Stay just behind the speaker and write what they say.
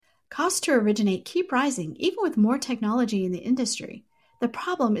Costs to originate keep rising, even with more technology in the industry. The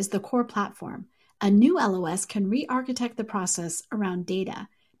problem is the core platform. A new LOS can re-architect the process around data,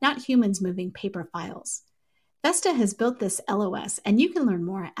 not humans moving paper files. Vesta has built this LOS, and you can learn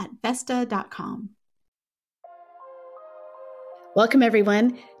more at Vesta.com. Welcome,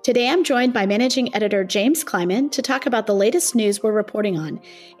 everyone. Today I'm joined by Managing Editor James Kleiman to talk about the latest news we're reporting on,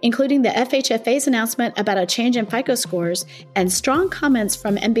 including the FHFA's announcement about a change in FICO scores and strong comments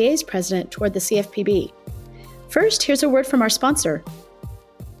from MBA's president toward the CFPB. First, here's a word from our sponsor.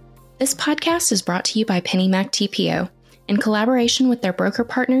 This podcast is brought to you by PennyMac TPO. In collaboration with their broker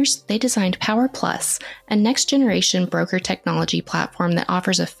partners, they designed Power Plus, a next-generation broker technology platform that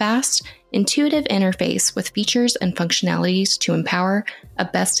offers a fast, intuitive interface with features and functionalities to empower a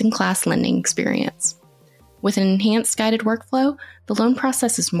best-in-class lending experience. With an enhanced guided workflow, the loan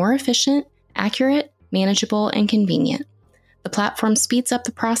process is more efficient, accurate, manageable, and convenient. The platform speeds up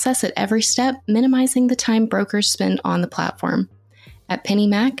the process at every step, minimizing the time brokers spend on the platform. At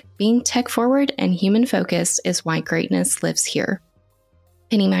PennyMac, being tech-forward and human-focused is why greatness lives here.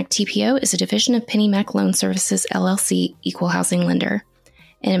 PennyMac TPO is a division of PennyMac Loan Services, LLC, Equal Housing Lender.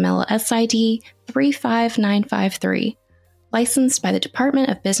 NMLS ID 35953. Licensed by the Department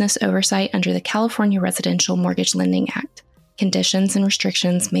of Business Oversight under the California Residential Mortgage Lending Act. Conditions and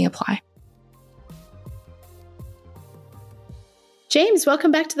restrictions may apply. James,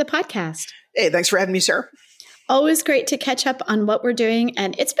 welcome back to the podcast. Hey, thanks for having me, sir. Always great to catch up on what we're doing.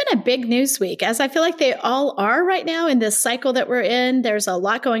 And it's been a big news week, as I feel like they all are right now in this cycle that we're in. There's a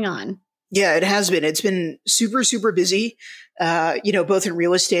lot going on. Yeah, it has been. It's been super, super busy, both in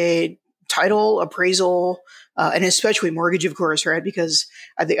real estate, title, appraisal, and especially mortgage, of course, right? Because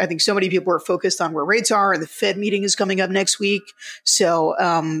I think so many people are focused on where rates are, and the Fed meeting is coming up next week. So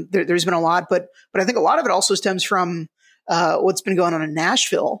there's been a lot, but I think a lot of it also stems from what's been going on in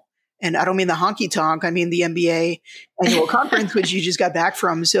Nashville. And I don't mean the honky tonk. I mean the MBA annual conference, which you just got back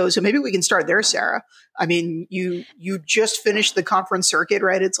from. So maybe we can start there, Sarah. I mean, you just finished the conference circuit,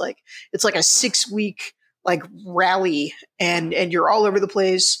 right? It's like a 6-week rally, and you're all over the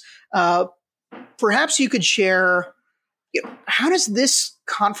place. Perhaps you could share, how does this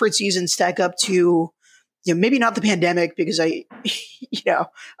conference season stack up to, maybe not the pandemic, because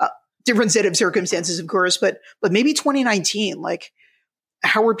different set of circumstances, of course, but maybe 2019,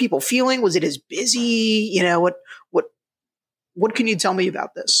 how were people feeling? Was it as busy? What can you tell me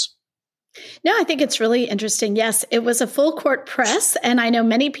about this? No, I think it's really interesting. Yes, it was a full court press. And I know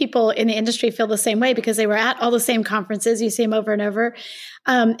many people in the industry feel the same way because they were at all the same conferences. You see them over and over.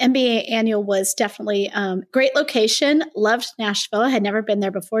 MBA Annual was definitely great location. Loved Nashville. Had never been there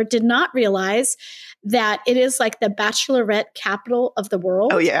before. Did not realize that it is like the bachelorette capital of the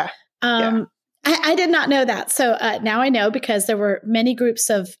world. Oh, yeah. I did not know that. So now I know, because there were many groups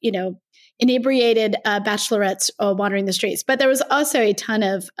of, inebriated bachelorettes wandering the streets. But there was also a ton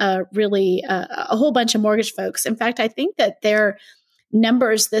of really a whole bunch of mortgage folks. In fact, I think that their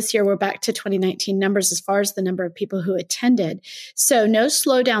numbers this year were back to 2019 numbers as far as the number of people who attended. So no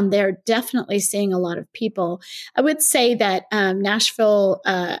slowdown there. Definitely seeing a lot of people. I would say that Nashville,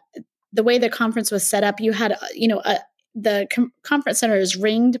 the way the conference was set up, you had, the conference center is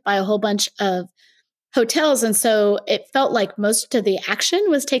ringed by a whole bunch of hotels. And so it felt like most of the action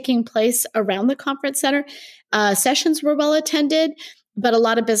was taking place around the conference center. Sessions were well attended, but a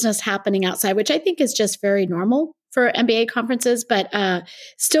lot of business happening outside, which I think is just very normal for MBA conferences, but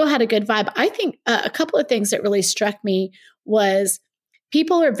still had a good vibe. I think a couple of things that really struck me was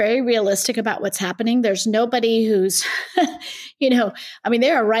people are very realistic about what's happening. There's nobody who's,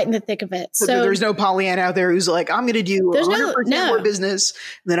 they are right in the thick of it. So there's no Pollyanna out there who's like, I'm going to do 100% more business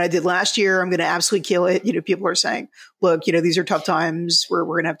than I did last year. I'm going to absolutely kill it. People are saying, look, these are tough times. We're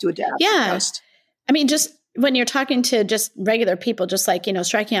going to have to adapt. Yeah. I mean, just when you're talking to just regular people, just like,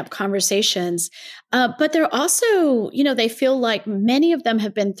 striking up conversations, but they're also, they feel like many of them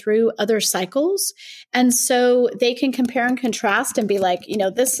have been through other cycles. And so they can compare and contrast and be like,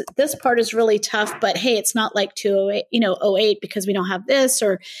 this part is really tough, but hey, it's not like 2008 because we don't have this,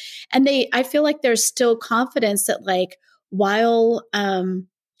 I feel like there's still confidence that while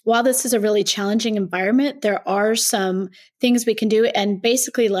this is a really challenging environment, there are some things we can do. And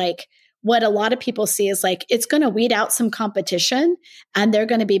basically what a lot of people see is it's going to weed out some competition and they're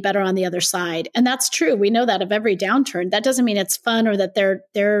going to be better on the other side. And that's true. We know that of every downturn. That doesn't mean it's fun or that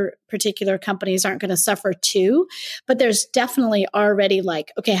their particular companies aren't going to suffer too. But there's definitely already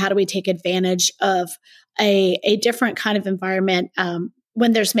okay, how do we take advantage of a different kind of environment?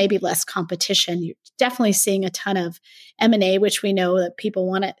 when there's maybe less competition. You're definitely seeing a ton of M&A, which we know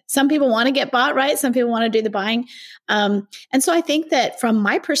that some people want to get bought, right? Some people want to do the buying. And so I think that from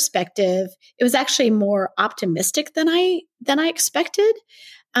my perspective, it was actually more optimistic than I expected.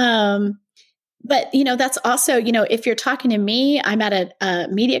 But, that's also, if you're talking to me, I'm at a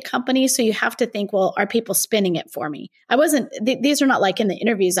media company. So you have to think, well, are people spinning it for me? These are not like in the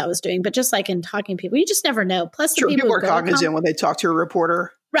interviews I was doing, but just like in talking to people, you just never know. Plus the people are cognizant when they talk to a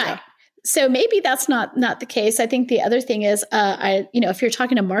reporter. Right. Yeah. So maybe that's not the case. I think the other thing is, if you're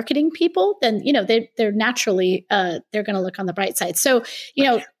talking to marketing people, then, they're naturally, they're going to look on the bright side. So,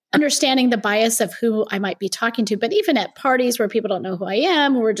 understanding the bias of who I might be talking to, but even at parties where people don't know who I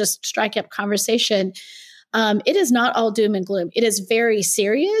am, we're just striking up conversation. It is not all doom and gloom. It is very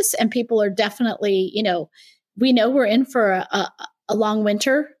serious, and people are definitely, we know we're in for a long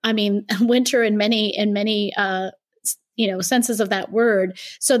winter. I mean, winter in many senses of that word.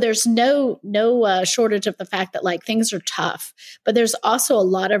 So there's no shortage of the fact that like things are tough, but there's also a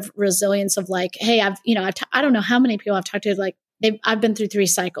lot of resilience of like, hey, I don't know how many people I've talked to, like, I've been through 3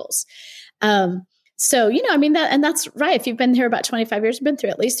 cycles. So, that's right. If you've been here about 25 years, you've been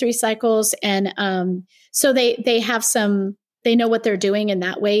through at least 3 cycles. And so they have they know what they're doing in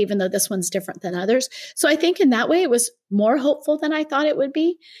that way, even though this one's different than others. So I think in that way, it was more hopeful than I thought it would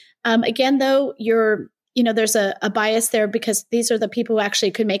be. Again, though, there's a bias there because these are the people who actually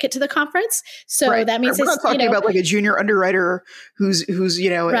could make it to the conference. So right. that means we're not talking about like a junior underwriter who's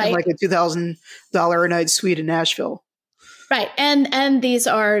right. in like a $2,000 a night suite in Nashville. Right. And these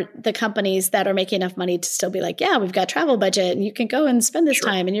are the companies that are making enough money to still be like, yeah, we've got travel budget and you can go and spend this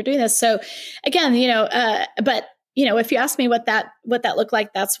time and you're doing this. So again, but if you ask me what that looked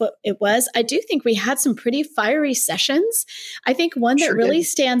like, that's what it was. I do think we had some pretty fiery sessions. I think one that really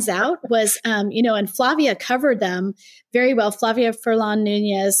stands out was, and Flavia covered them very well. Flavia Furlan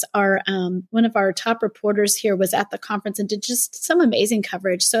Nunez, one of our top reporters here, was at the conference and did just some amazing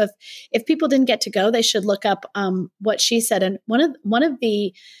coverage. So if people didn't get to go, they should look up what she said. And one of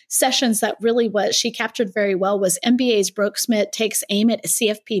the sessions that really she captured very well was MBA's Brooke Smith takes aim at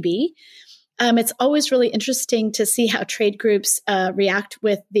CFPB. It's always really interesting to see how trade groups react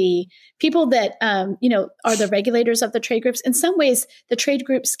with the people that, are the regulators of the trade groups. In some ways, the trade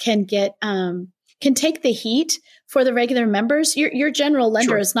groups can take the heat for the regular members. Your general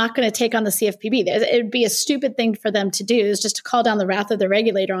lender is not going to take on the CFPB. It would be a stupid thing for them to do, is just to call down the wrath of the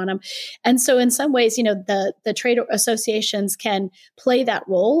regulator on them. And so in some ways, the trade associations can play that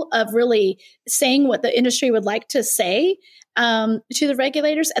role of really saying what the industry would like to say to the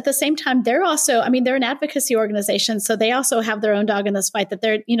regulators. At the same time, they're also, they're an advocacy organization, so they also have their own dog in this fight that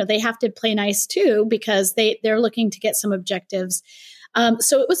they have to play nice too, because they're looking to get some objectives.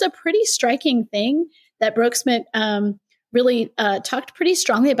 So it was a pretty striking thing that Brooke Smith really talked pretty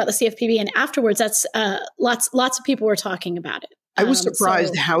strongly about the CFPB, and afterwards, that's lots of people were talking about it. I was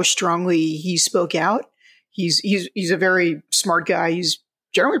surprised how strongly he spoke out. He's a very smart guy. He's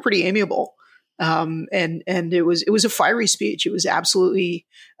generally pretty amiable. And it was a fiery speech. It was absolutely,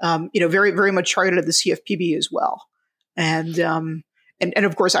 very, very much targeted at the CFPB as well. And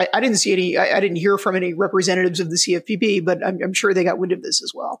of course, I didn't see any, I didn't hear from any representatives of the CFPB, but I'm sure they got wind of this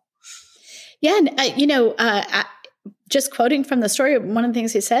as well. Yeah. And, just quoting from the story, one of the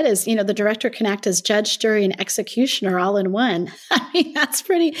things he said is, the director can act as judge, jury, and executioner all in one. That's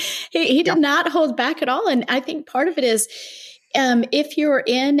pretty, he did not hold back at all. And I think part of it is, if you're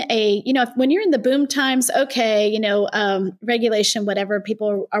in when you're in the boom times, okay, regulation, whatever,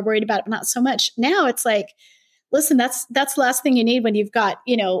 people are worried about it, but not so much. Now it's like, listen, that's the last thing you need when you've got,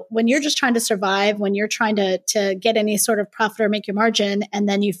 when you're just trying to survive, when you're trying to get any sort of profit or make your margin, and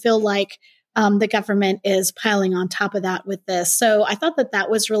then you feel like the government is piling on top of that with this. So I thought that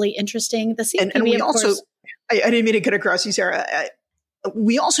was really interesting. The CFPB, and we of also, course, I didn't mean to cut across you, Sarah.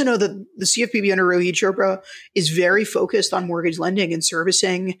 We also know that the CFPB under Rohit Chopra is very focused on mortgage lending and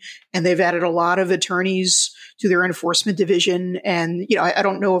servicing, and they've added a lot of attorneys to their enforcement division. And, I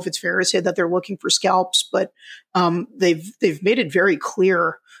don't know if it's fair to say that they're looking for scalps, but they've made it very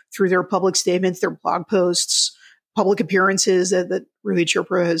clear through their public statements, their blog posts, public appearances that Rohit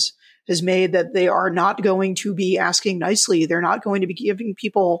Chopra has made, that they are not going to be asking nicely. They're not going to be giving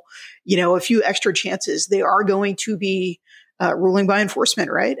people, a few extra chances. They are going to be ruling by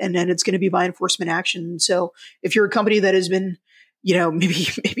enforcement, right? And then it's going to be by enforcement action. So if you're a company that has been,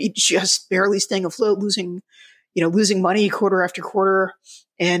 maybe just barely staying afloat, losing money quarter after quarter,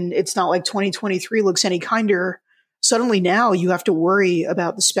 and it's not like 2023 looks any kinder, suddenly now you have to worry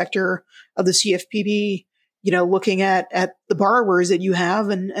about the specter of the CFPB, looking at the borrowers that you have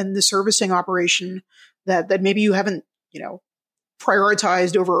and the servicing operation that maybe you haven't,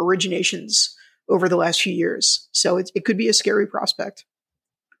 prioritized over originations over the last few years. So it could be a scary prospect.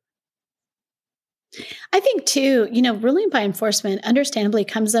 I think too, ruling by enforcement understandably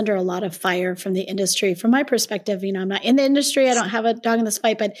comes under a lot of fire from the industry. From my perspective, I'm not in the industry. I don't have a dog in this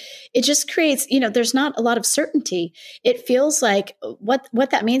fight, but it just creates, there's not a lot of certainty. It feels like what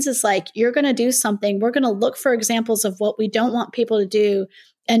that means is like, you're going to do something. We're going to look for examples of what we don't want people to do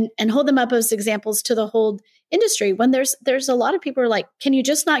and hold them up as examples to the whole industry, when there's a lot of people who are like, can you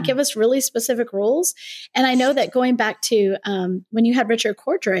just not give us really specific rules? And I know that going back to when you had Richard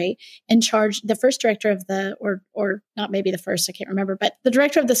Cordray in charge, the first director of or not maybe the first, I can't remember, but the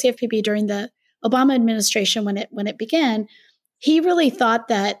director of the CFPB during the Obama administration when it began, he really thought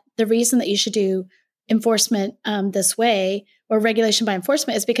that the reason that you should do enforcement this way, or regulation by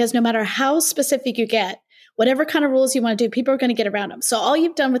enforcement, is because no matter how specific you get, whatever kind of rules you want to do, people are going to get around them. So all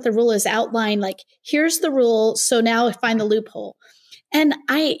you've done with the rule is outline, like, here's the rule. So now find the loophole. And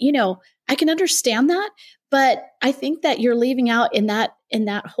I can understand that, but I think that you're leaving out in that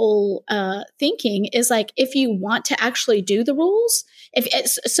whole thinking is like, if you want to actually do the rules,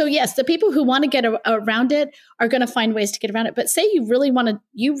 yes, the people who want to get around it are going to find ways to get around it. But say you really want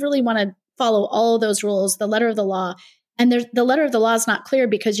to follow all of those rules, the letter of the law, and the letter of the law is not clear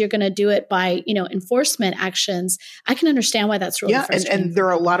because you're going to do it by, enforcement actions. I can understand why that's really frustrating. And there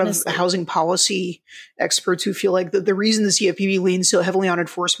are a lot of housing policy experts who feel like the reason the CFPB leans so heavily on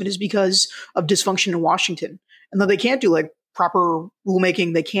enforcement is because of dysfunction in Washington. And that they can't do like proper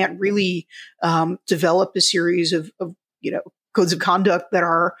rulemaking. They can't really develop a series of codes of conduct that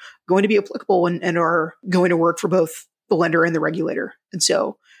are going to be applicable and are going to work for both the lender and the regulator. And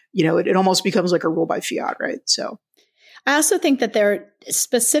so, it almost becomes like a rule by fiat, right? So I also think that there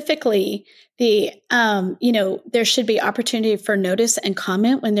specifically there should be opportunity for notice and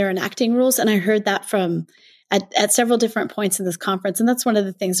comment when they're enacting rules. And I heard that from at several different points in this conference. And that's one of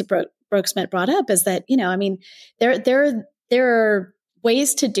the things that Brooksmet brought up is that, there are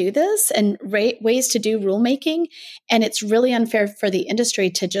ways to do this and ways to do rulemaking. And it's really unfair for the industry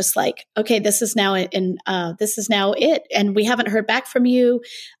to just like, okay, this is now it. And we haven't heard back from you.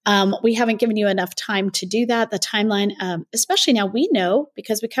 We haven't given you enough time to do that. The timeline, especially now we know,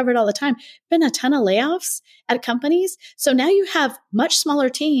 because we cover it all the time, been a ton of layoffs at companies. So now you have much smaller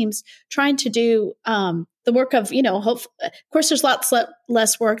teams trying to do, the work of, of course, there's lots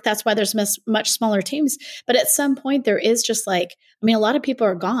less work. That's why there's much smaller teams. But at some point, there is just like, a lot of people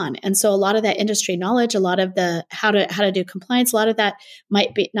are gone. And so a lot of that industry knowledge, a lot of the how to do compliance, a lot of that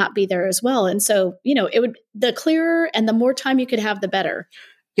might not be there as well. And so, the clearer and the more time you could have, the better.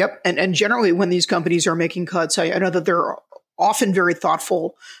 Yep. And generally, when these companies are making cuts, I know that they're often very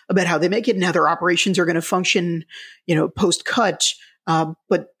thoughtful about how they make it and how their operations are going to function, post-cut.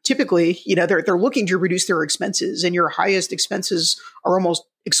 But typically, they're looking to reduce their expenses, and your highest expenses are almost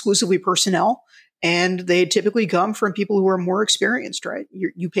exclusively personnel. And they typically come from people who are more experienced, right?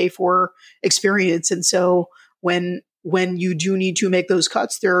 You pay for experience. And so when you do need to make those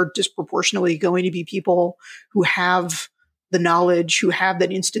cuts, there are disproportionately going to be people who have the knowledge, who have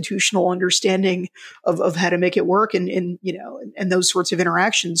that institutional understanding of how to make it work and those sorts of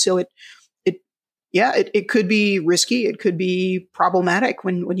interactions. So it could be risky. It could be problematic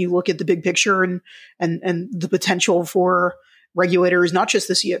when you look at the big picture and the potential for regulators, not just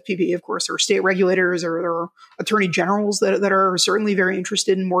the CFPB, of course, there are state regulators, or there are attorney generals that are certainly very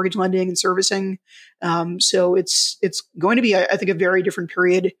interested in mortgage lending and servicing. So it's going to be, I think, a very different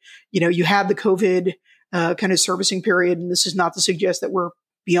period. You had the COVID kind of servicing period, and this is not to suggest that we're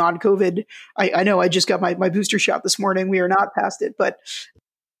beyond COVID. I know I just got my booster shot this morning. We are not past it, but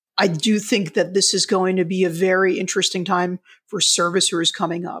I do think that this is going to be a very interesting time for servicers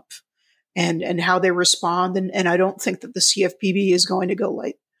coming up and how they respond. And I don't think that the CFPB is going to go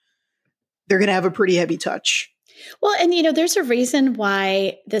light. They're going to have a pretty heavy touch. Well, and there's a reason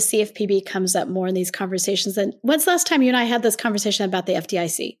why the CFPB comes up more in these conversations. And when's the last time you and I had this conversation about the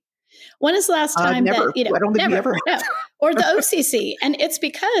FDIC? When is the last time never. that, I don't think we ever no. Or the OCC? And it's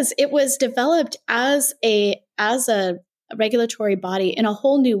because it was developed as a regulatory body in a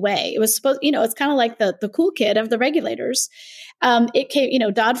whole new way. It was supposed, it's kind of like the cool kid of the regulators. It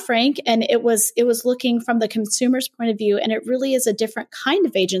came, Dodd-Frank, and it was looking from the consumer's point of view, and it really is a different kind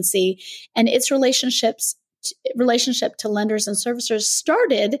of agency, and its relationship to lenders and servicers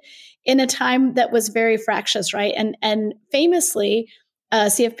started in a time that was very fractious, right? And famously,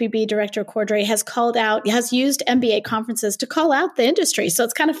 CFPB Director Cordray has used MBA conferences to call out the industry. So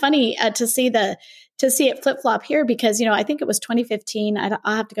it's kind of funny to see it flip flop here, because I think it was 2015. I'll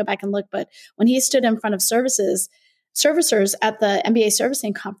have to go back and look, but when he stood in front of services, servicers at the MBA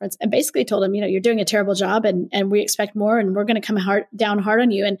servicing conference and basically told him, you're doing a terrible job and we expect more and we're going to come down hard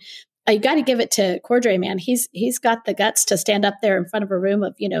on you. And you got to give it to Cordray, man. He's got the guts to stand up there in front of a room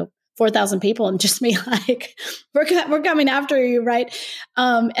of, 4,000 people and just be like, we're coming after you. Right.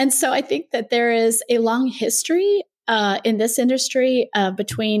 And so I think that there is a long history in this industry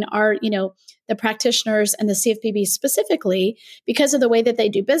between our, the practitioners and the CFPB specifically, because of the way that they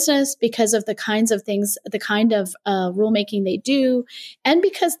do business, because of the kinds of things, the kind of rulemaking they do, and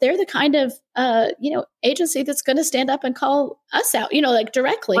because they're the kind of agency that's going to stand up and call us out, like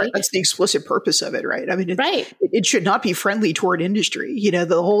directly. Right. That's the explicit purpose of it, right? I mean, right. It should not be friendly toward industry.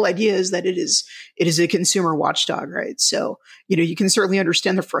 The whole idea is that it is a consumer watchdog, right? So, you can certainly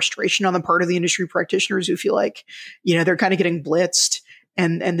understand the frustration on the part of the industry practitioners who feel like, they're kind of getting blitzed.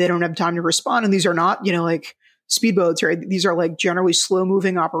 And they don't have time to respond. And these are not, like speedboats, right? These are like generally slow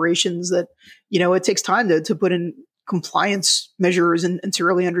moving operations that, it takes time to put in compliance measures and to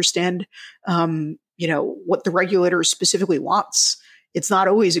really understand, what the regulator specifically wants. It's not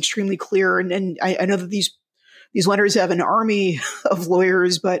always extremely clear. And I know that these lenders have an army of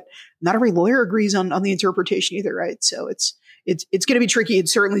lawyers, but not every lawyer agrees on the interpretation either, right? So it's going to be tricky.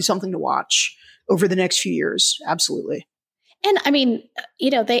 It's certainly something to watch over the next few years. Absolutely. And I mean,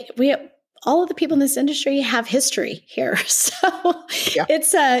 all of the people in this industry have history here. So yeah.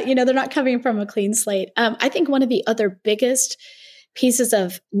 It's, they're not coming from a clean slate. I think one of the other biggest pieces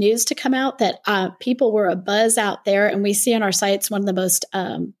of news to come out that people were abuzz out there, and we see on our sites, one of the most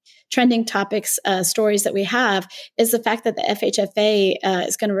trending topics, stories that we have is the fact that the FHFA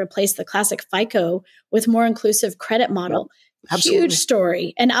is going to replace the classic FICO with more inclusive credit model. Yep. Absolutely. Huge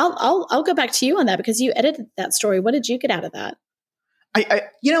story. And I'll go back to you on that because you edited that story. What did you get out of that? I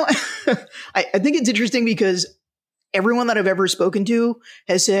think it's interesting because everyone that I've ever spoken to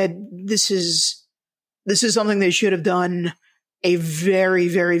has said this is something they should have done a very,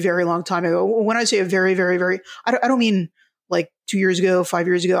 very, very long time ago. When I say a very, very, very, I don't mean like 2 years ago, 5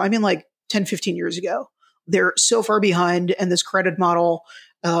 years ago. I mean like 10, 15 years ago. They're so far behind, and this credit model,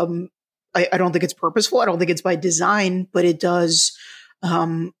 I don't think it's purposeful. I don't think it's by design, but it does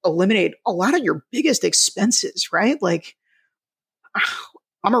eliminate a lot of your biggest expenses, right? Like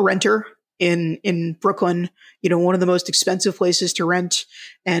I'm a renter in Brooklyn, one of the most expensive places to rent.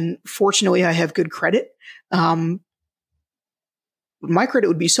 And fortunately, I have good credit. My credit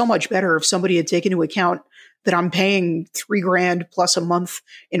would be so much better if somebody had taken into account that I'm paying $3,000 plus a month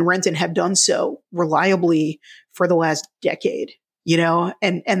in rent and have done so reliably for the last decade.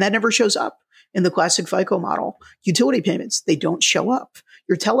 And that never shows up in the classic FICO model. Utility payments, they don't show up.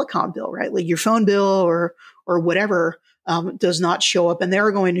 Your telecom bill, right? Like your phone bill or whatever, does not show up. And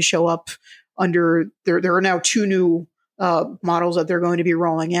they're going to show up under, there are now 2 new models that they're going to be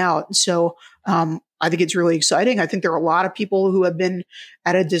rolling out. So I think it's really exciting. I think there are a lot of people who have been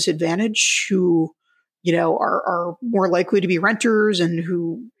at a disadvantage who, are more likely to be renters and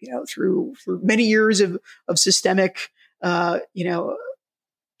who, through many years of systemic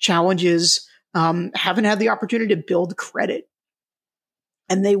challenges, haven't had the opportunity to build credit,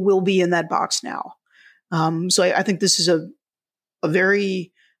 and they will be in that box now. So I think this is a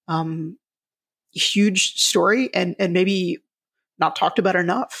very huge story and maybe not talked about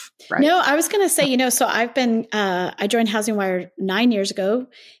enough. Right? No, I was going to say, so I've been, I joined Housing Wire 9 years ago.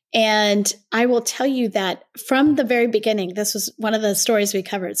 And I will tell you that from the very beginning, this was one of the stories we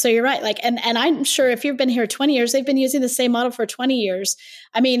covered. So you're right. Like, and I'm sure if you've been here 20 years, they've been using the same model for 20 years.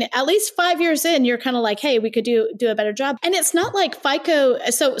 I mean, at least 5 years in, you're kind of like, hey, we could do a better job. And it's not like FICO.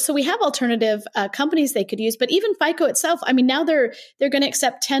 So we have alternative companies they could use, but even FICO itself, I mean, now they're going to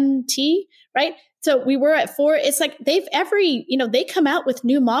accept 10T, right? So we were at 4. It's like they come out with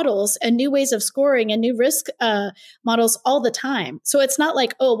new models and new ways of scoring and new risk models all the time. So it's not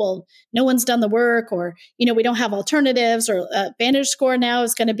like, oh, well, no one's done the work, or, we don't have alternatives, or Vantage Score now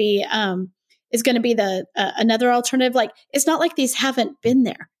is going to be the another alternative. Like, it's not like these haven't been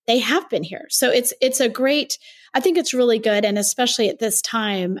there. They have been here. So it's a great, I think it's really good. And especially at this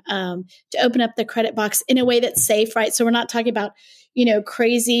time, to open up the credit box in a way that's safe, right? So we're not talking about,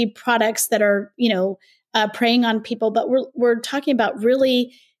 crazy products that are, preying on people, but we're talking about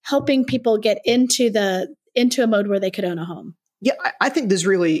really helping people get into a mode where they could own a home. Yeah, I think this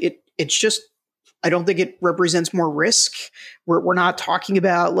really, it's just, I don't think it represents more risk. We're not talking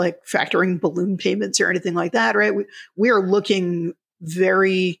about like factoring balloon payments or anything like that, right? We are looking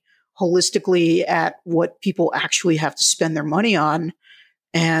very holistically at what people actually have to spend their money on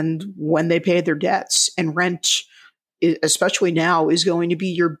and when they pay their debts. And rent, especially now, is going to be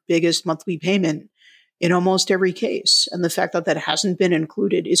your biggest monthly payment in almost every case. And the fact that that hasn't been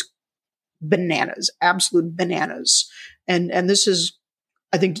included is bananas, absolute bananas. And this is,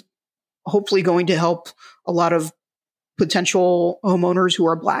 I think, hopefully going to help a lot of potential homeowners who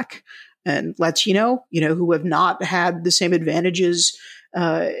are Black and Latino, who have not had the same advantages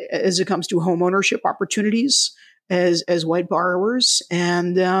as it comes to home ownership opportunities as white borrowers.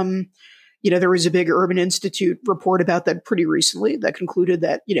 And, there was a big Urban Institute report about that pretty recently that concluded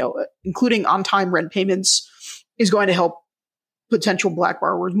that, including on-time rent payments is going to help potential Black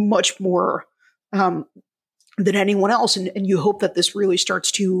borrowers much more than anyone else. And you hope that this really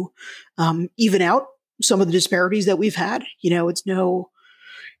starts to even out some of the disparities that we've had. It's no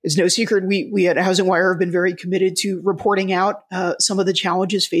secret. We at Housing Wire have been very committed to reporting out some of the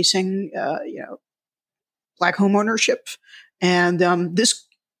challenges facing, Black home ownership. And this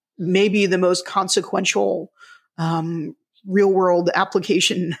may be the most consequential real world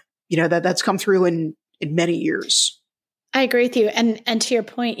application, that's come through in many years. I agree with you. And to your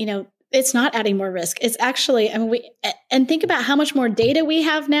point, it's not adding more risk. It's actually, and think about how much more data we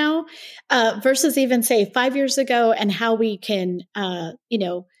have now versus even say 5 years ago, and how we can,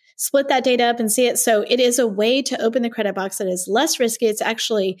 split that data up and see it. So it is a way to open the credit box that is less risky. It's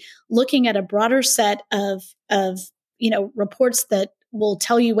actually looking at a broader set of reports that will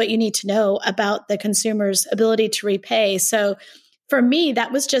tell you what you need to know about the consumer's ability to repay. So for me,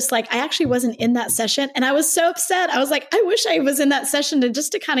 that was just like, I actually wasn't in that session and I was so upset. I was like, I wish I was in that session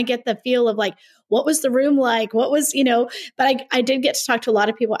to kind of get the feel of like, what was the room like? What was, but I did get to talk to a lot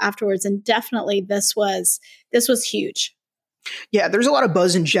of people afterwards, and definitely this was huge. Yeah, there's a lot of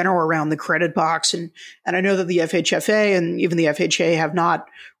buzz in general around the credit box. And I know that the FHFA and even the FHA have not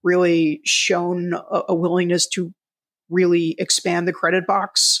really shown a willingness to really expand the credit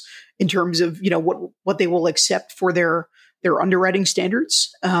box in terms of, what they will accept for their underwriting standards.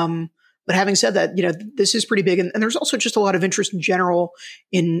 But having said that, this is pretty big. And there's also just a lot of interest in general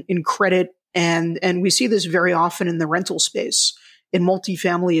in credit. And we see this very often in the rental space, in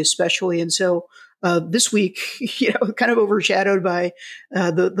multifamily especially. And so this week, kind of overshadowed by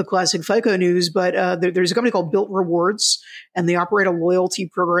the classic FICO news, but there's a company called Built Rewards, and they operate a loyalty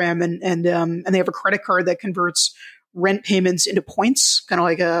program, and they have a credit card that converts rent payments into points, kind of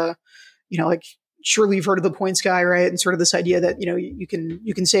like like surely you've heard of the points guy, right? And sort of this idea that, you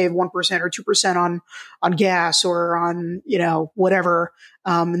can save 1% or 2% on gas or on, whatever.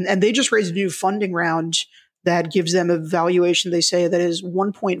 And they just raised a new funding round that gives them a valuation, they say, that is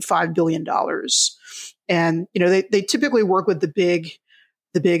 $1.5 billion. And, they typically work with the big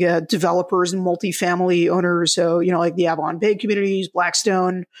developers and multifamily owners. So, like the Avalon Bay communities,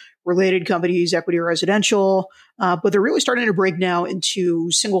 Blackstone, related companies, Equity Residential. But they're really starting to break now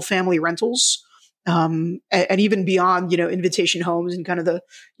into single family rentals. And even beyond, Invitation Homes and kind of the,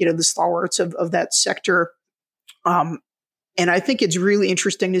 the stalwarts of that sector. And I think it's really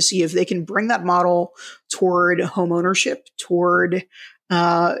interesting to see if they can bring that model toward home ownership, toward,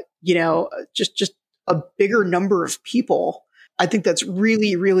 just a bigger number of people. I think that's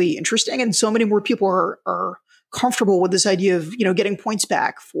really, really interesting. And so many more people are comfortable with this idea of, getting points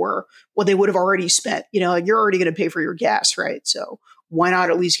back for what they would have already spent. Like you're already going to pay for your gas, right? So why not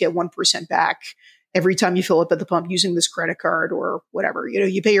at least get 1% back every time you fill up at the pump using this credit card or whatever?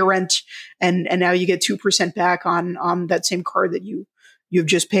 You pay your rent and now you get 2% back on that same card that you've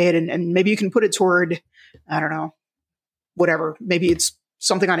just paid. And maybe you can put it toward, I don't know, whatever. Maybe it's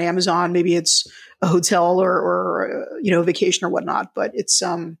something on Amazon. Maybe it's a hotel or vacation or whatnot. But it's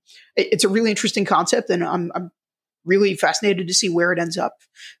a really interesting concept, and I'm really fascinated to see where it ends up,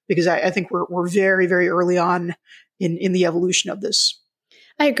 because I think we're very, very early on in the evolution of this.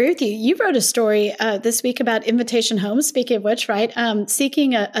 I agree with you. You wrote a story this week about Invitation Homes, speaking of which, right?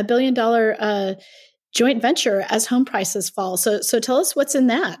 Seeking a $1 billion joint venture as home prices fall. So tell us what's in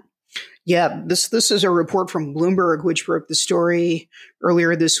that. Yeah, this is a report from Bloomberg, which broke the story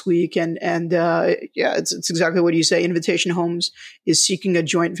earlier this week. And it's exactly what you say. Invitation Homes is seeking a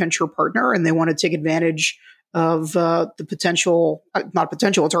joint venture partner, and they want to take advantage of the potential, not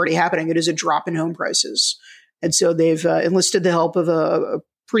potential, it's already happening. It is a drop in home prices. And so they've enlisted the help of a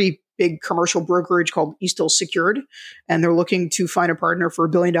pretty big commercial brokerage called Eastil Secured, and they're looking to find a partner for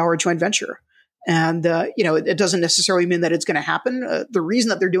 $1 billion joint venture. And, it doesn't necessarily mean that it's going to happen. The reason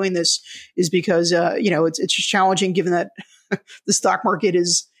that they're doing this is because, it's just challenging given that the stock market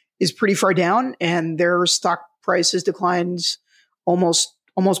is pretty far down, and their stock price has declined almost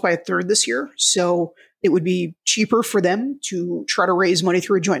by a third this year. So it would be cheaper for them to try to raise money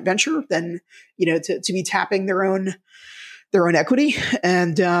through a joint venture than, to be tapping their own equity.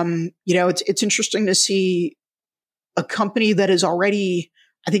 And, it's interesting to see a company that is already,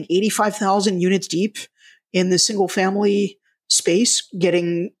 I think, 85,000 units deep in the single family space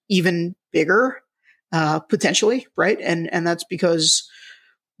getting even bigger, potentially, right? And that's because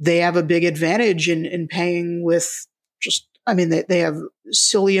they have a big advantage in paying with just, I mean, they have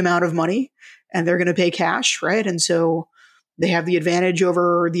silly amount of money and they're going to pay cash, right? And so they have the advantage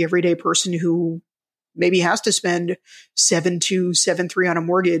over the everyday person who maybe has to spend 7.2, 7.3 on a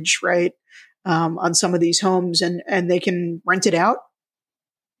mortgage, right? On some of these homes, and they can rent it out.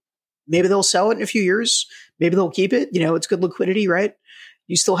 Maybe they'll sell it in a few years. Maybe they'll keep it. It's good liquidity, right?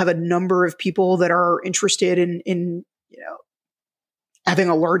 You still have a number of people that are interested in having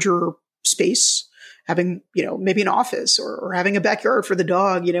a larger space, having, maybe an office or having a backyard for the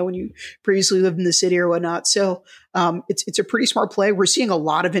dog, when you previously lived in the city or whatnot. So it's a pretty smart play. We're seeing a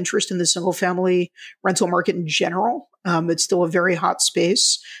lot of interest in the single family rental market in general. It's still a very hot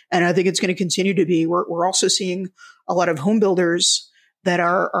space, and I think it's going to continue to be. We're also seeing a lot of home builders that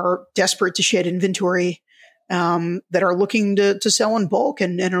are desperate to shed inventory, that are looking to sell in bulk.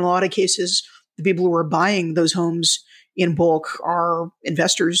 And in a lot of cases, the people who are buying those homes in bulk are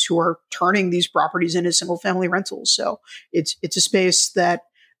investors who are turning these properties into single family rentals. So it's a space that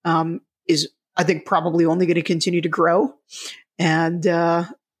is, I think, probably only going to continue to grow, and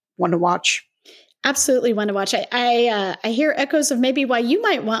one to watch. Absolutely one to watch. I hear echoes of maybe why you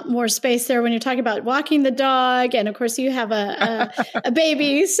might want more space there when you're talking about walking the dog, and of course you have a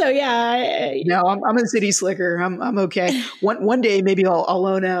baby. So yeah. No, I'm a city slicker. I'm okay. One day maybe I'll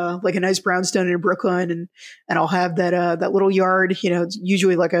own a nice brownstone in Brooklyn, and I'll have that little yard. It's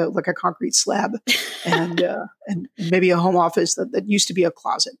usually like a concrete slab, and maybe a home office that used to be a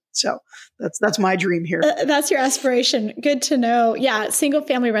closet. So that's my dream here. That's your aspiration. Good to know. Yeah, single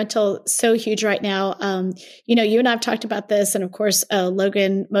family rental so huge right now. You and I've talked about this, and of course,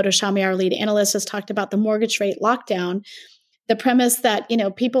 Logan Motoshami, our lead analyst, has talked about the mortgage rate lockdown. The premise that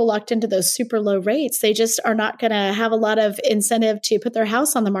people locked into those super low rates, they just are not going to have a lot of incentive to put their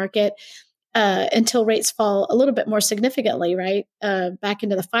house on the market until rates fall a little bit more significantly, right? Back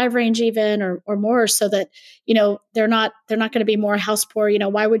into the 5 range even or more, so that, they're not going to be more house poor.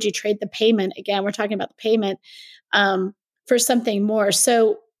 Why would you trade the payment? Again, we're talking about the payment for something more.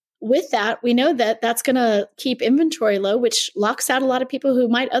 So with that, we know that that's going to keep inventory low, which locks out a lot of people who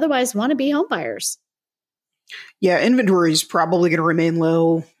might otherwise want to be home buyers. Yeah, inventory is probably going to remain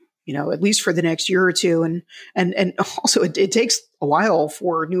low, at least for the next year or two. And also it takes a while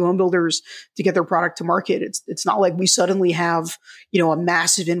for new home builders to get their product to market. It's not like we suddenly have, a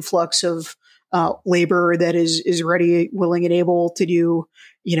massive influx of labor that is ready, willing, and able to do,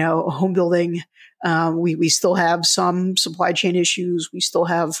 home building. We still have some supply chain issues. We still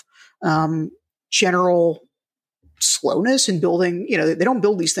have general slowness in building. They don't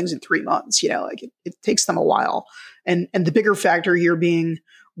build these things in 3 months. It takes them a while. And the bigger factor here being,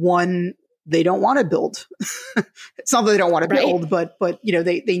 one, they don't want to build. It's not that they don't want to build, but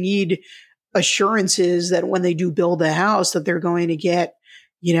they need assurances that when they do build a house, that they're going to get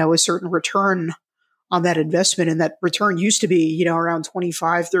a certain return on that investment. And that return used to be around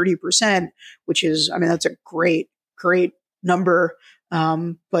 25, 30%, which is, that's a great number.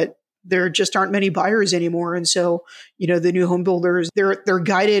 But there just aren't many buyers anymore. And so, the new home builders, they're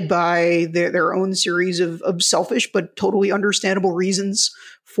guided by their own series of selfish but totally understandable reasons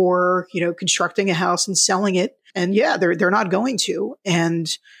for, constructing a house and selling it. And yeah, they're not going to. And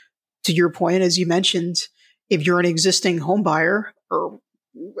to your point, as you mentioned, if you're an existing home buyer or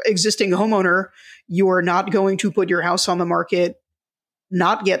existing homeowner, you are not going to put your house on the market,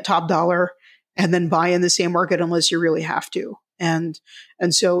 not get top dollar, and then buy in the same market unless you really have to. And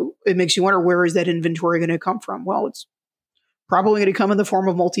so it makes you wonder, where is that inventory going to come from? Well, it's probably going to come in the form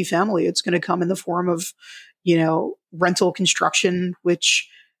of multifamily. It's going to come in the form of, rental construction, which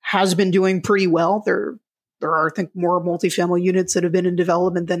has been doing pretty well. There are, I think, more multifamily units that have been in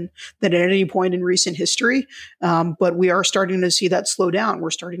development than at any point in recent history. But we are starting to see that slow down. We're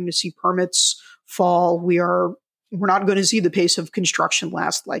starting to see permits fall. We're not going to see the pace of construction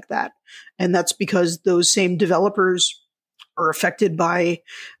last like that. And that's because those same developers are affected by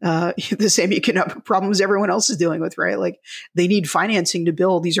the same economic problems everyone else is dealing with, right? Like, they need financing to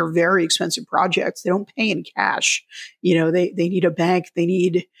build. These are very expensive projects. They don't pay in cash. They need a bank. They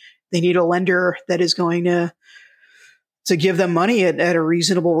need a lender that is going to give them money at a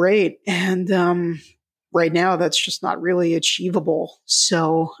reasonable rate. And right now, that's just not really achievable.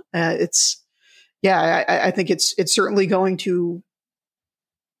 So I think it's certainly going to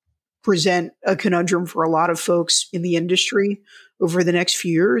present a conundrum for a lot of folks in the industry over the next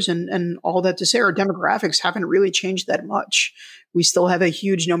few years. And all that to say, our demographics haven't really changed that much. We still have a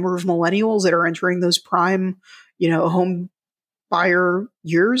huge number of millennials that are entering those prime, home buyer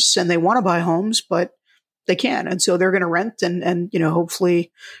years, and they want to buy homes, but they can. And so they're going to rent and,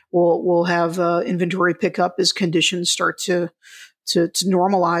 hopefully we'll have inventory pick up as conditions start to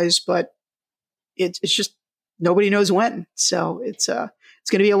normalize, but it's just nobody knows when. So it's going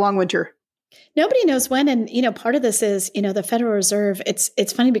to be a long winter. Nobody knows when. And, part of this is, the Federal Reserve.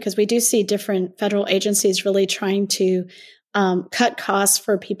 It's funny because we do see different federal agencies really trying to cut costs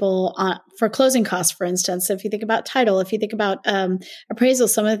for people for closing costs, for instance. If you think about title, if you think about appraisal,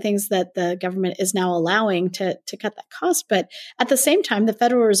 some of the things that the government is now allowing to cut that cost. But at the same time, the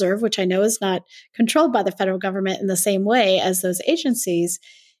Federal Reserve, which I know is not controlled by the federal government in the same way as those agencies,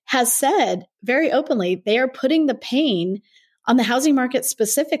 has said very openly they are putting the pain on the housing market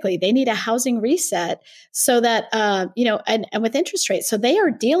specifically. They need a housing reset so that, and with interest rates. So they are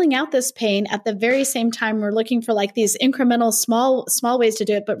dealing out this pain at the very same time we're looking for like these incremental small ways to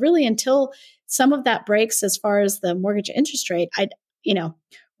do it. But really until some of that breaks as far as the mortgage interest rate,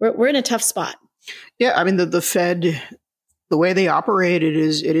 we're in a tough spot. Yeah. I mean, the Fed, the way they operate, it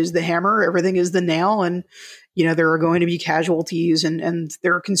is the hammer. Everything is the nail. And, there are going to be casualties and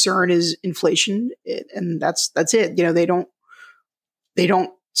their concern is inflation. And that's it. They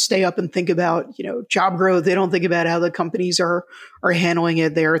don't stay up and think about, job growth. They don't think about how the companies are handling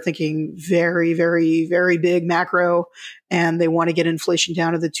it. They are thinking very, very, very big macro, and they want to get inflation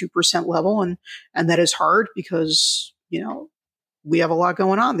down to the 2% level. And that is hard because, we have a lot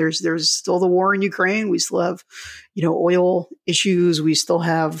going on. There's still the war in Ukraine. We still have, oil issues. We still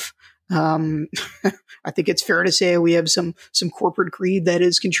have, I think it's fair to say we have some corporate greed that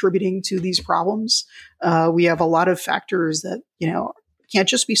is contributing to these problems. We have a lot of factors that, can't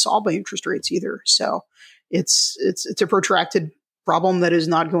just be solved by interest rates either. So it's a protracted problem that is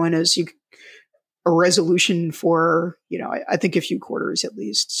not going to seek a resolution for, I think a few quarters at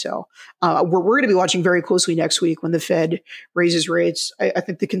least. So we're going to be watching very closely next week when the Fed raises rates. I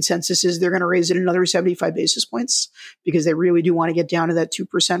think the consensus is they're going to raise it another 75 basis points because they really do want to get down to that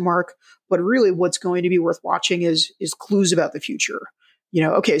 2% mark. But really what's going to be worth watching is clues about the future.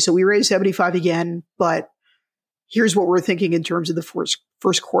 Okay, so we raised 75 again, but here's what we're thinking in terms of the first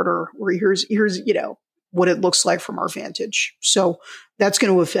quarter, or here's what it looks like from our vantage. So that's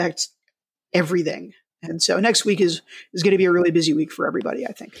going to affect everything. And so next week is going to be a really busy week for everybody,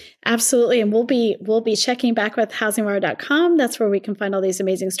 I think. Absolutely. And we'll be checking back with housingwire.com. That's where we can find all these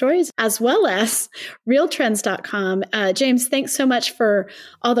amazing stories, as well as realtrends.com. James, thanks so much for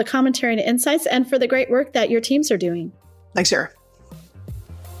all the commentary and insights and for the great work that your teams are doing. Thanks, Sarah.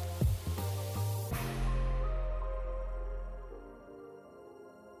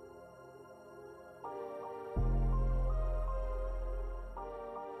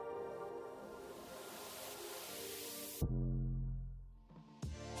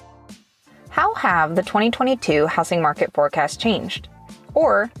 How have the 2022 housing market forecasts changed?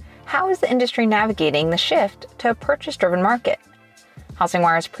 Or how is the industry navigating the shift to a purchase-driven market?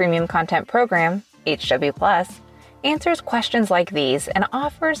 HousingWire's premium content program, HW Plus, answers questions like these and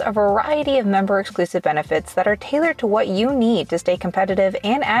offers a variety of member-exclusive benefits that are tailored to what you need to stay competitive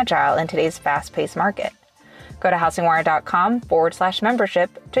and agile in today's fast-paced market. Go to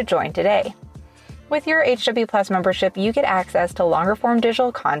housingwire.com/membership to join today. With your HW Plus membership, you get access to longer-form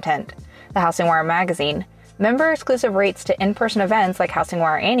digital content, the Housing Wire magazine, member-exclusive rates to in-person events like Housing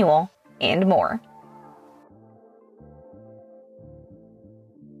Wire Annual, and more.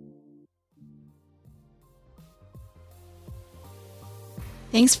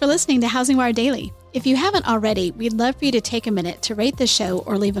 Thanks for listening to Housing Wire Daily. If you haven't already, we'd love for you to take a minute to rate the show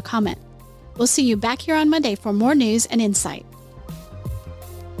or leave a comment. We'll see you back here on Monday for more news and insight.